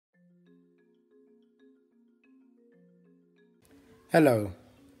Hello,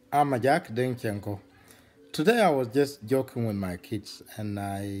 I'm Ajak Denchenko. Today I was just joking with my kids and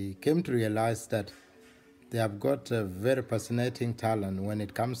I came to realize that they have got a very fascinating talent when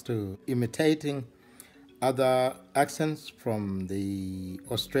it comes to imitating other accents from the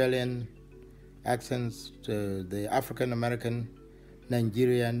Australian accents to the African American,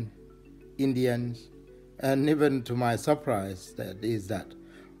 Nigerian, Indians, and even to my surprise that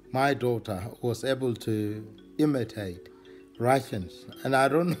my daughter was able to imitate Russians, and I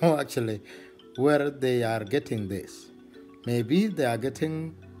don't know actually where they are getting this. Maybe they are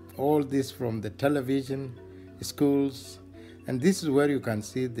getting all this from the television, schools, and this is where you can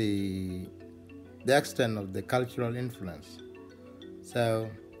see the extent of the cultural influence. So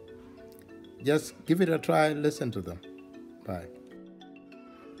just give it a try, listen to them. Bye.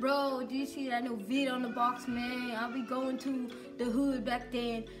 Bro, do you see that new video on the box, man? I'll be going to the hood back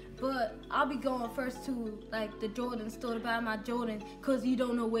then, but I'll be going first to like the Jordan store to buy my Jordan, cause you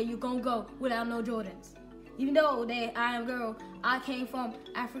don't know where you gonna go without no Jordans. Even though that I am girl, I came from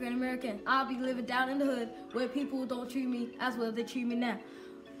African American. I'll be living down in the hood where people don't treat me as well as they treat me now.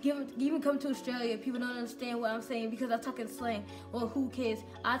 Even come to Australia, people don't understand what I'm saying because I talk in slang. Well, who cares?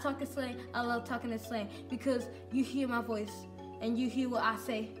 I talk in slang. I love talking in slang because you hear my voice and you hear what I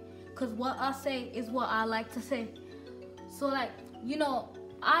say. Cause what I say is what I like to say. So like,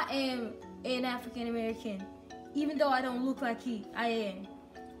 I am an African American. Even though I don't look like I am.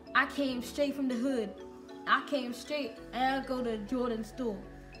 I came straight from the hood. I came straight and I go to the Jordan store.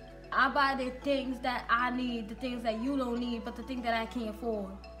 I buy the things that I need, the things that you don't need, but the things that I can't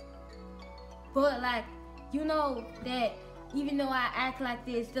afford. But like, that even though I act like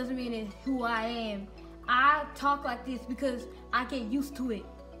this doesn't mean it's who I am. I talk like this because I get used to it.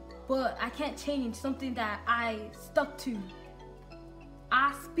 But I can't change something that I stuck to.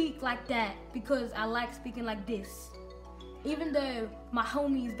 I speak like that because I like speaking like this. Even though my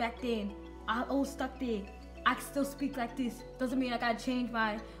homies back then, I all stuck there, I can still speak like this. Doesn't mean I gotta change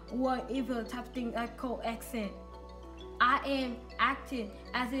my whatever type of thing I call accent. I am acting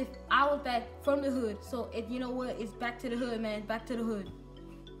as if I was back from the hood. So if you know what, it's back to the hood, man. Back to the hood.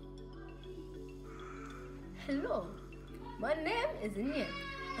 Hello, my name is Nigerian,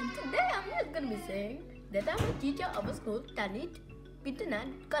 and today I'm just going to be saying that I'm a teacher of a school, Tanit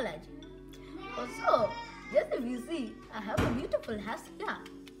Pittenand College. Also, just if you see, I have a beautiful house here.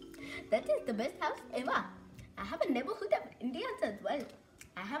 That is the best house ever. I have a neighborhood of Indians as well.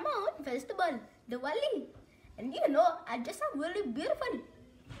 I have my own festival, the Wali. And I just have really beautiful.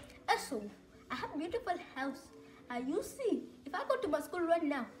 Also, I have a beautiful house. You see, if I go to my school right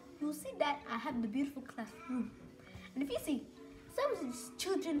now, you see that I have the beautiful classroom. And if you see, some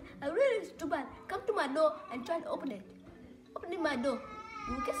children are really stupid, come to my door and try to open it. Opening my door,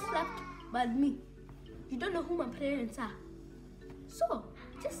 you will get slapped by me. You don't know who my parents are. So,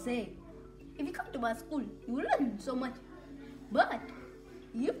 just say, if you come to my school, you will learn so much. But,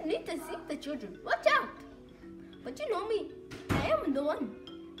 you need to see the children. Watch out! But you know me, I am the one.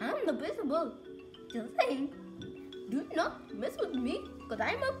 I am the principal. Just saying, do not mess with me because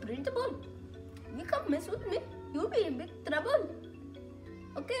I am a principal. If you come mess with me, you'll be in big trouble.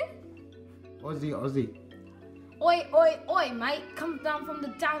 Okay? Aussie. Oi, oi, oi, mate. Come down from the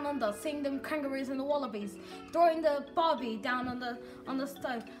down under, seeing them kangaroos and the wallabies, throwing the barbie down on the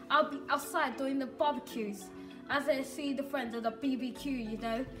stove. I'll be outside doing the barbecues as I see the friends of the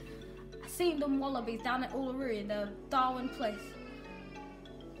BBQ, Seeing them wallabies down at Uluru in the Darwin place.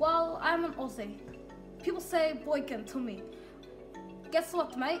 Well, I'm an Aussie. People say boykin to me. Guess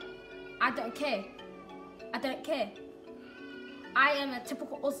what, mate? I don't care. I don't care. I am a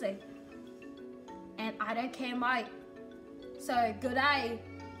typical Aussie. And I don't care, mate. So, good day,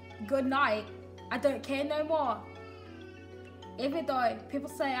 good night. I don't care no more. Even though people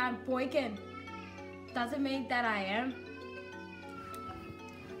say I'm boykin, doesn't mean that I am.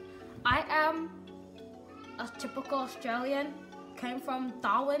 I am a typical Australian. Came from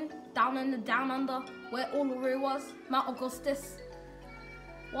Darwin, down in the down under, where Uluru was, Mount Augustus.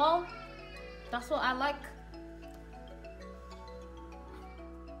 Well, that's what I like.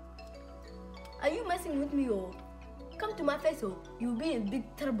 Are you messing with me or? Come to my face or you'll be in big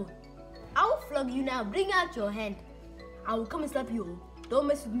trouble. I will flog you now. Bring out your hand. I will come and slap you. Don't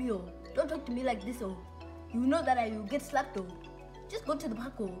mess with me or. Don't talk to me like this or. You know that I will get slapped or. Just go to the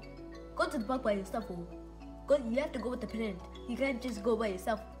park or. Go to the park by yourself or. You have to go with a parent. You can't just go by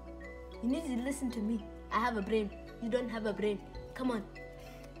yourself. You need to listen to me. I have a brain. You don't have a brain. Come on.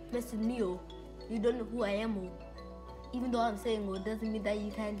 Mess with me or. You don't know who I am or. Even though I'm saying or doesn't mean that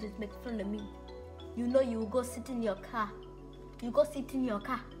you can't just make fun of me. You will go sit in your car. You go sit in your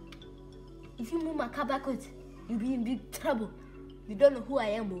car. If you move my car backwards, you'll be in big trouble. You don't know who I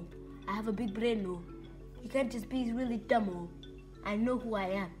am, oh. I have a big brain, oh. You can't just be really dumb, oh. I know who I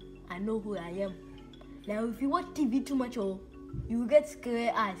am. I know who I am. Now, if you watch TV too much, oh, you will get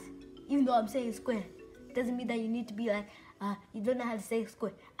square eyes. Even though I'm saying square, it doesn't mean that you need to be like, you don't know how to say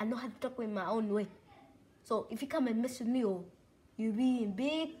square. I know how to talk in my own way. So if you come and mess with me, oh, you'll be in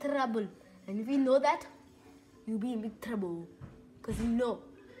big trouble. And if you know that, you'll be in big trouble. Because you know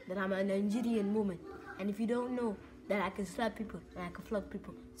that I'm a Nigerian woman. And if you don't know that I can slap people and I can flog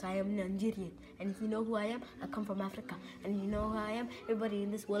people, so I am Nigerian. And if you know who I am, I come from Africa. And you know who I am, everybody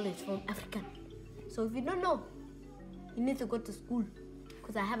in this world is from Africa. So if you don't know, you need to go to school.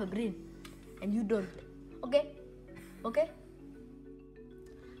 Because I have a brain. And you don't. Okay? Okay?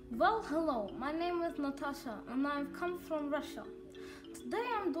 Well, hello, my name is Natasha and I've come from Russia. Today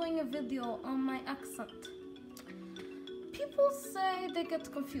I'm doing a video on my accent. People say they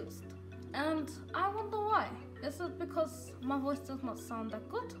get confused and I wonder why. Is it because my voice does not sound that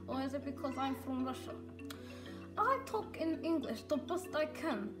good, or is it because I'm from Russia? I talk in English the best I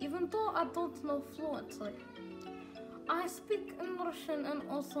can, even though I don't know fluently. I speak in Russian and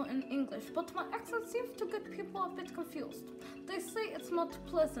also in English, but my accent seems to get people a bit confused. They say it's not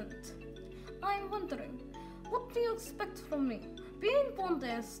pleasant. I'm wondering, what do you expect from me? Being born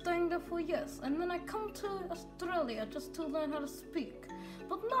there, staying there for years, and then I come to Australia just to learn how to speak.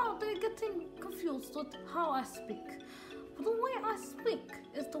 But now they're getting confused with how I speak. The way I speak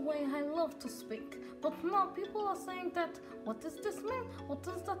is the way I love to speak. But now people are saying that, what does this mean? What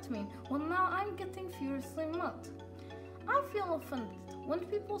does that mean? Well, now I'm getting furiously mad. I feel offended when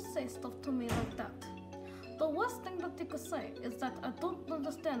people say stuff to me like that. The worst thing that you could say is that I don't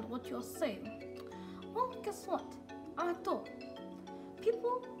understand what you're saying. Well, guess what? I do.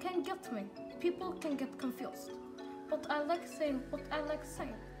 People can get me. People can get confused. But I like saying what I like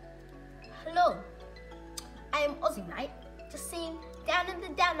saying. Hello. I am Aussie, right? Just saying, down in the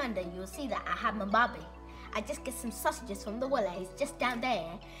down under, you'll see that I have my barbie. I just get some sausages from the Woolies just down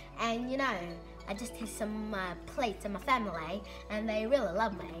there. And you know, I just have some plates in my family, and they really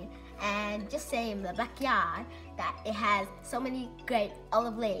love me. And just saying in the backyard that it has so many great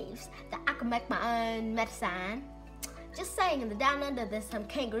olive leaves that I can make my own medicine. Just saying in the down under there's some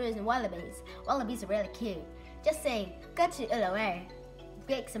kangaroos and wallabies. Wallabies are really cute. Just saying, go to Uluru,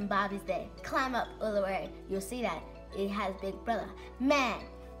 get some Barbies there, climb up Uluru, you'll see that it has Big Brother. Man,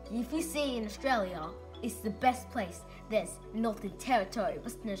 if you see in Australia, it's the best place. There's Northern Territory,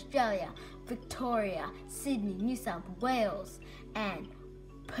 Western Australia, Victoria, Sydney, New South Wales, and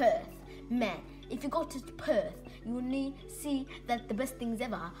Perth. Man, if you go to Perth, you will see that the best things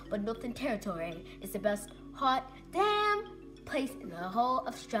ever, but Northern Territory is the best hot damn place in the whole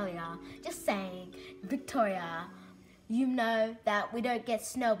Australia. Just saying, Victoria, you know that we don't get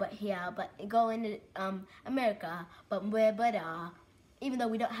snow but here, but go into America, but we're better. Even though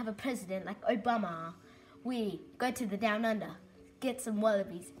we don't have a president like Obama, we go to the down under, get some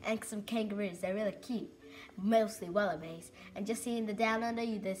wallabies and some kangaroos. They're really cute, mostly wallabies. And just seeing the down under,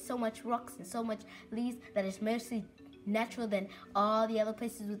 there's so much rocks and so much leaves that is mostly natural than all the other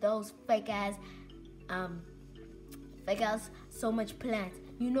places with those fake ass, so much plants.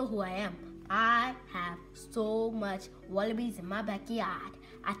 You know who I am. I have so much wallabies in my backyard.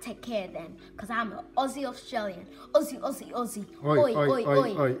 I take care of them because I'm an Aussie Australian. Aussie, Aussie, Aussie. Oi, oi,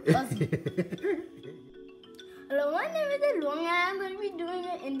 oi. Aussie. Hello, my name is Long and I'm going to be doing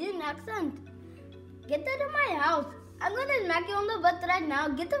an Indian accent. Get out of my house. I'm going to smack you on the butt right now.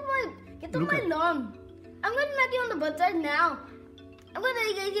 Get off my lawn. I'm going to smack you on the butt right now. I'm going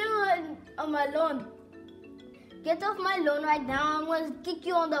to get you on my lawn. Get off my lawn right now. I'm going to kick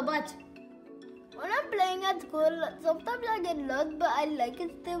you on the butt. When I'm playing at school, sometimes I get lost, but I like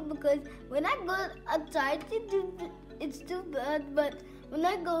it still because when I go outside, it's too bad. But when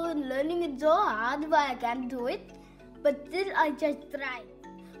I go and learning, it's so hard, but I can't do it. But still, I just try.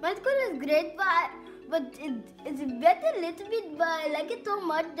 My school is great, but it's better a little bit, but I like it so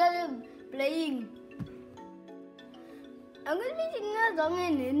much that I'm playing. I'm going to be singing a song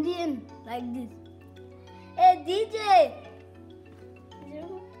in Indian, like this. Hey, DJ!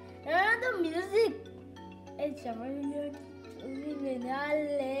 The music. It's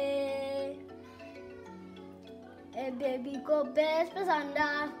Hey baby ko best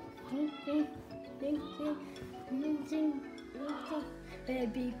pasanda.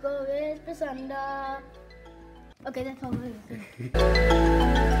 Baby ko best pasanda. Okay, that's all.